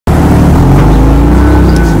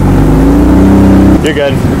You're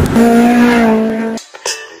good.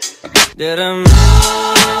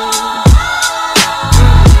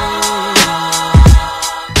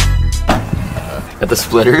 At the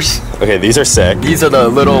splitters. Okay, these are sick. These are the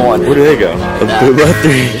little ones. Where do they go? The Bula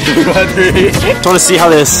 3. Bula 3. Just want to see how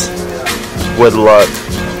this would look.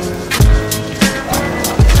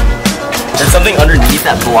 There's something underneath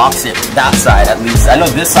that blocks it, that side at least. I know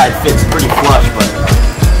this side fits pretty flush, but...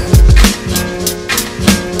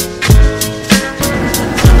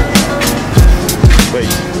 Wait.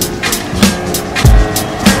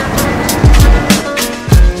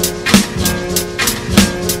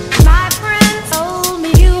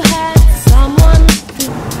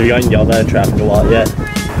 Have you gotten yelled at in traffic a lot yet?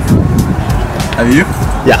 Have you?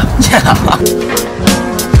 Yeah. Yeah.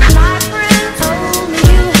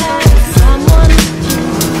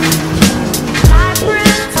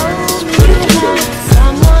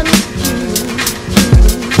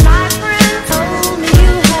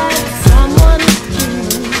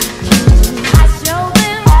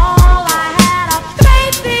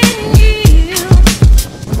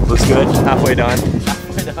 Looks good. Halfway done.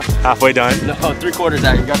 Halfway done? No, 3/4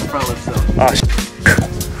 out. You got the front lift still. Oh,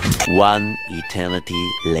 One eternity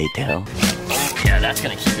later. Yeah, that's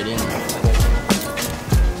gonna keep it in.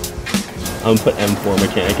 I'm gonna put M4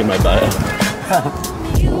 mechanic in my bio.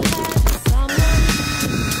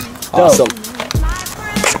 Awesome.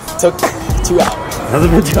 Took 2 hours. Has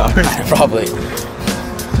it been 2 hours? Probably.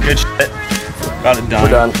 Good shit. Got it done. We're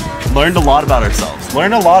done. Learned a lot about ourselves.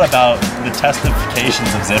 Learned a lot about the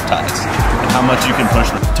testifications of zip ties and how much you can push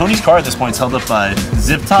them. Tony's car at this point is held up by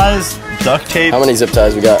zip ties, duct tape. How many zip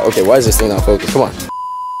ties we got? Okay, why is this thing not focused? Come on.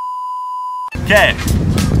 Okay.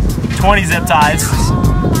 20 zip ties.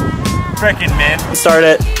 Frickin' man. Start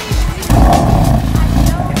it.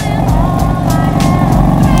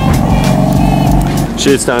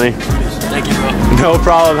 Shoots, Tony. Thank you, bro. No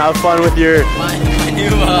problem. Have fun with your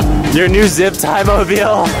new zip tie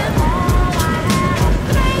mobile.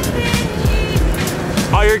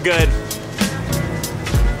 Oh, you're good.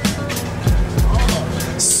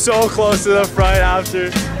 So close to the front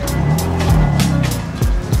after.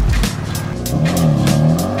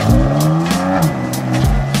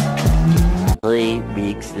 3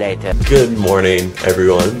 weeks later. Good morning,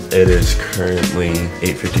 everyone. It is currently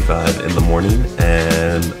 8:55 in the morning,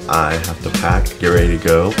 and I have to pack, get ready to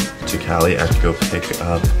go to Cali. I have to go pick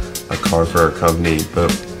up a car for our company,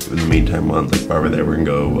 but in the meantime, while we're there, we're gonna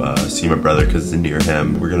go see my brother because it's near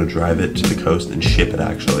him. We're gonna drive it to the coast and ship it,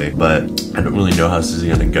 actually, but I don't really know how this is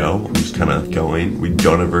gonna go. I'm just kind of going. We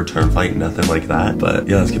don't have a return flight, nothing like that, but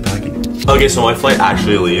yeah, let's get packing. Okay, so my flight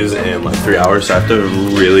actually leaves in like 3 hours, so I have to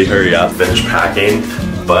really hurry up, finish packing,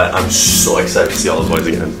 but I'm so excited to see all the boys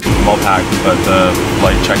again. I'm all packed, but the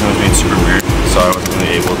flight check-in was being super weird, so I wasn't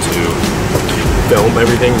really able to film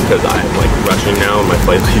everything because I'm like rushing now and my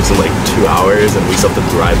flight leaves in like 2 hours and we still have to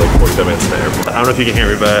drive like 45 minutes to the airport. I don't know if you can hear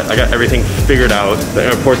me, but I got everything figured out. The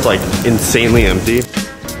airport's like insanely empty.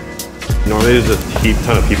 Normally there's a heap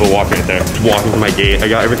ton of people walking right there. Just walking to my gate. I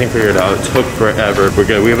got everything figured out. It took forever. We're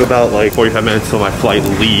good. We have about like 45 minutes till my flight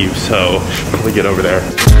leaves, so should probably get over there.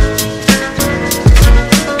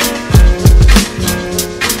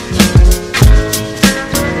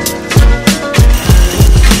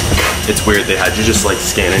 It's weird, they had you just like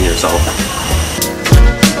scan in yourself.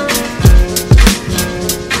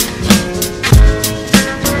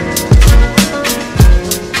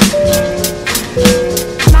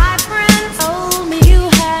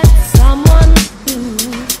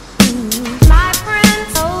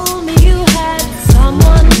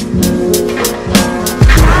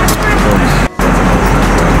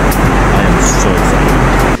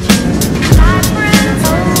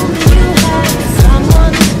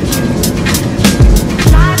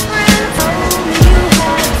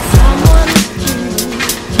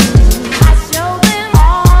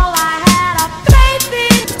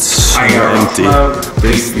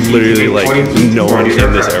 There's literally like no one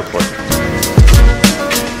in this airport.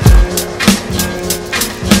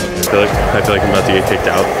 I feel like I'm about to get kicked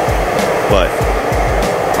out, but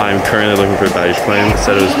I'm currently looking for a baggage claim. It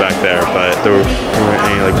said it was back there, but there weren't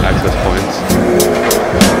any like access points.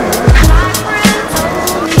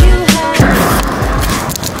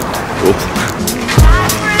 Oops.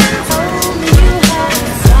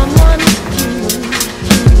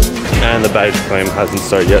 And the baggage claim hasn't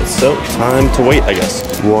started yet, so time to wait, I guess.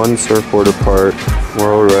 One surfboard apart.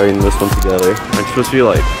 We're all riding this one together. I'm supposed to be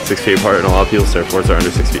like 6 feet apart, and a lot of people's surfboards are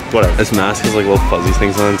under 6 feet. Whatever. This mask has like little fuzzy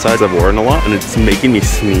things on the inside. I've worn a lot, and it's making me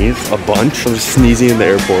sneeze a bunch. I'm just sneezing in the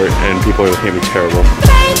airport, and people are looking at me terrible.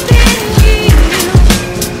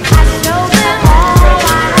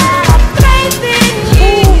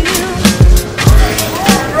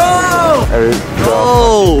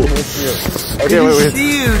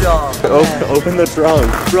 open the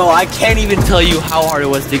trunk. Bro, I can't even tell you how hard it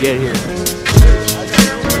was to get here.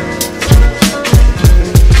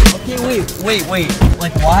 Okay, wait.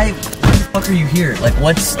 Like, why the fuck are you here? Like,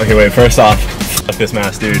 what's... Okay, wait, first off, fuck this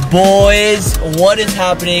mask, dude. Boys, what is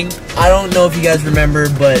happening? I don't know if you guys remember,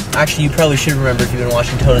 but actually you probably should remember if you've been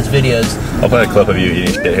watching Toto's videos. I'll play a clip of you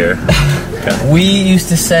eating shit here. Okay. We used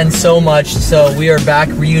to send so much, so we are back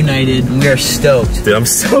reunited, and we are stoked. Dude, I'm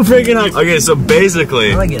so freaking hyped. Okay, so basically...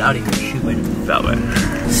 How do I get out of here? Shoot, wait. That way.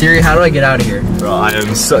 Siri, how do I get out of here? Bro, I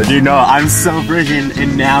am so... You know, I'm so freaking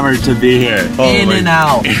enamored to be here. In and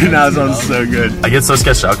out. In and out sounds so good. I get so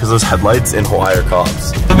sketched out because those headlights in Hawaii are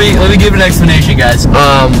cops. Let me give an explanation, guys.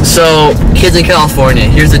 So kids in California,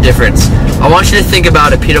 here's the difference. I want you to think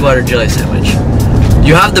about a peanut butter jelly sandwich.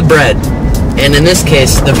 You have the bread, and in this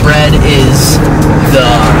case, the bread is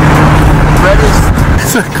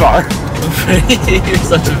It's a car. You're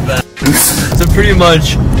such a bad. So pretty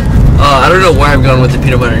much, I don't know where I'm going with the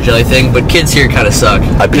peanut butter and jelly thing, but kids here kind of suck.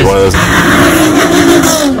 I'd be one of those.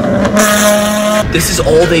 This is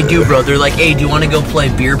all they do, bro. They're like, hey, do you want to go play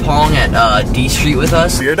beer pong at D Street with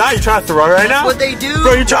us? You're not? You trying to throw it right now? That's what they do.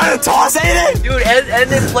 Bro, you trying to toss it? Dude, and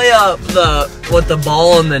they play the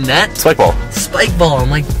ball on the net. Spike ball. Spike ball. I'm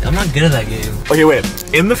like, I'm not good at that game. Okay, wait.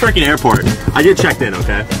 In the freaking airport, I get checked in,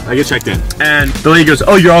 okay? I get checked in. And the lady goes,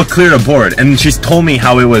 oh, you're all clear to board. And she's told me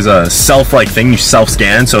how it was a self-like thing. You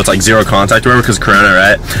self-scan, so it's like zero contact or whatever because Corona,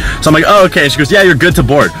 right? So I'm like, oh, okay. She goes, yeah, you're good to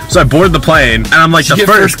board. So I board the plane, and I'm like Did you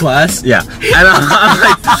get first class? Yeah. And I'm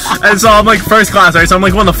like, and so I'm like first class, right? So I'm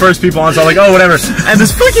like one of the first people on, so I'm like, oh, whatever. And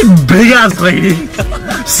this freaking big-ass lady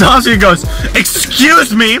stops me and goes,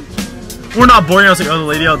 excuse me. We're not boarding. I was like, oh, the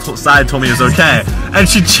lady outside told me it was okay. And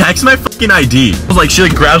she checks my fucking ID. I was like, she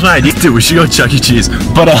like grabs my ID. Dude, we should go to Chuck E. Cheese.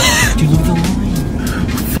 But Dude, look at the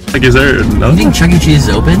line. like, is there no? You think Chuck E. Cheese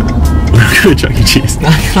is open? We're going to Chuck E. Cheese.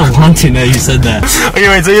 I kind of want to now you said that. Okay,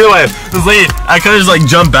 wait, so either way, this lady, I kind of just like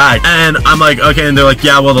jump back. And I'm like, okay, and they're like,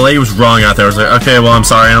 yeah, well, the lady was wrong out there. I was like, okay, well, I'm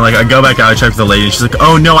sorry. And I'm like, I go back out, I check with the lady. And she's like,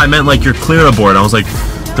 oh, no, I meant like you're clear to board. I was like,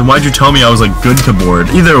 then why'd you tell me I was like good to board?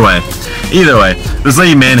 Either way, this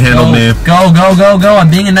lady manhandled me. Go. I'm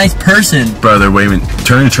being a nice person. Bro, they're waving,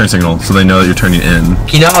 turning a turn signal so they know that you're turning in.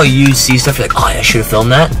 You know how you see stuff, you're like, oh, I should have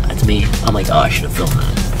filmed that? That's me. I'm like, oh, I should have filmed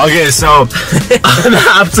that. Okay, so I'm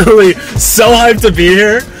absolutely so hyped to be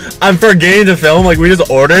here. I'm forgetting to film. Like, we just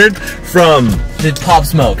ordered from the Pop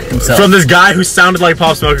Smoke himself. From this guy who sounded like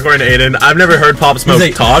Pop Smoke according to Aiden. I've never heard Pop Smoke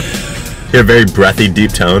like, talk. He had a very breathy,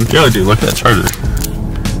 deep tone. Yo, dude, look at that charger.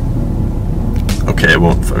 Okay, it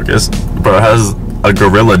won't focus. Bro, it has a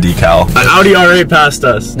Gorilla decal. An Audi R8 passed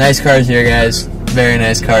us. Nice cars here, guys. Very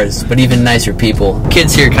nice cars, but even nicer people.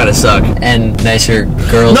 Kids here kind of suck, and nicer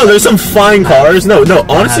girls. No, there's some fine cars. No,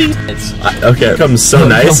 honestly. Okay, it becomes so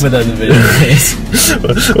nice. Don't put that in the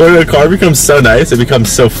video, When a car becomes so nice, it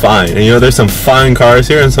becomes so fine. And you know, there's some fine cars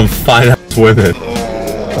here and some fine ass women.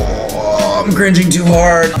 Oh, I'm cringing too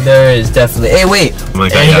hard. There is definitely. Hey, wait. Oh my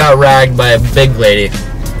God, and you got ragged by a big lady.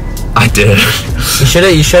 I did. You should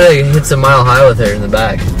have hit some mile high with her in the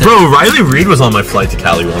back. Bro, Riley Reid was on my flight to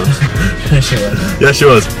Cali once. She was. Yeah, she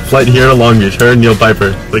was. Flight here to Long Beach. Her and Neil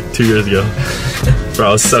Piper, like 2 years ago. Bro,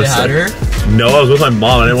 I was so sick. Her? No, I was with my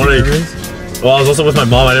mom. I didn't want to. Well, I was also with my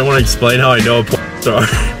mom. I didn't want to explain how I know a porn star.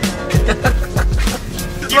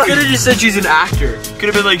 You could have just said she's an actor. Could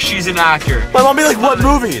have been like, she's an actor. My mom be like, what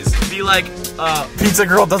movies? Be like, Pizza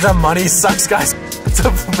Girl doesn't have money, sucks guys to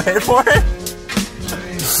pay for it.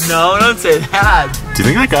 No, don't say that. Do you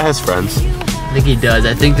think that guy has friends? I think he does.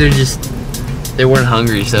 I think they weren't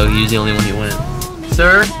hungry, so he was the only one he went.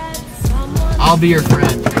 Sir, I'll be your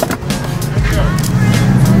friend.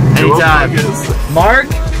 Anytime. Mark,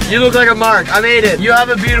 you look like a Mark. I made it. You have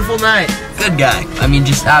a beautiful night. Good guy. I mean,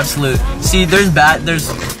 just absolute. See, there's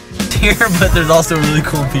here, but there's also really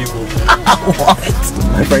cool people. What?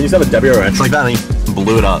 My friend used to have a WRX like that and he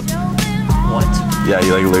blew it up. What? Yeah,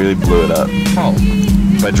 he like literally blew it up. Oh.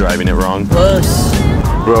 By driving it wrong. Close.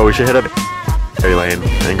 Bro, we should hit up Harry Lane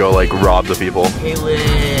and go like rob the people. Hey,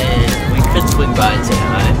 Lynn. We could swing by and say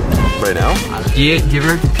hi. Right now? Do you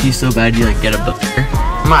ever pee so bad you like get a booger?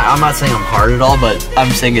 I'm not saying I'm hard at all, but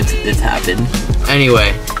I'm saying it's happened.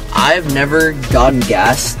 Anyway, I've never gotten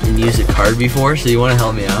gas and used a card before, so you want to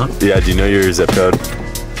help me out? Yeah, do you know your zip code?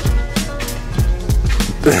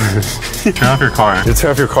 Turn off your car. You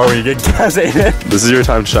turn off your car when you get gas, ain't it? This is your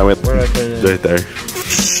time to shine with. Where do I put it in? Right there.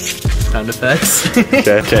 Sound effects.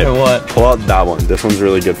 Okay. Or what? Pull out that one. This one's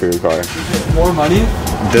really good for your car. More money?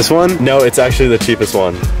 This one? No, it's actually the cheapest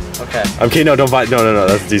one. Okay. Okay, no, don't buy. No,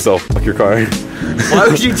 that's diesel. Fuck your car. Why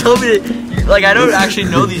would you tell me that? Like, I don't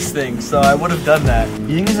actually know these things, so I would have done that.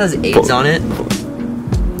 You think this has AIDS on it?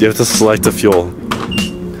 You have to select the fuel.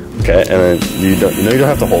 Okay, and then you don't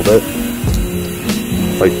have to hold it.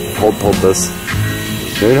 Like hold this.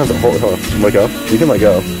 You don't have to hold let go. You can let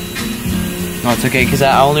go. No, it's okay, because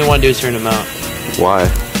I only want to do a certain amount. Why?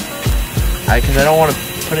 Because I don't want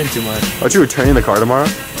to put in too much. Aren't you returning the car tomorrow?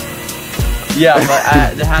 Yeah,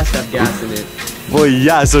 but it has to have gas in it. Well,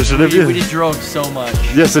 yeah, so should it be? We just drove so much.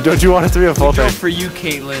 Yeah, so don't you want it to be a full We drove tank? for you,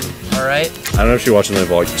 Caitlin, alright? I don't know if she watching the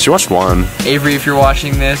vlog. She watched one. Avery, if you're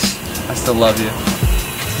watching this, I still love you.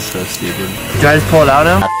 So stupid. Do I just pull it out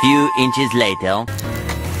now? A few inches later.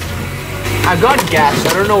 I got gas.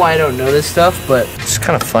 I don't know why I don't know this stuff, but it's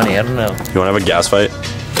kind of funny. I don't know. You want to have a gas fight?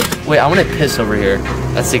 Wait, I want to piss over here.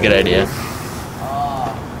 That's a good idea.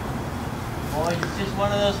 Boy, it's just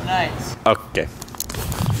one of those nights. Okay.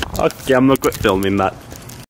 Okay, I'm not quit filming that.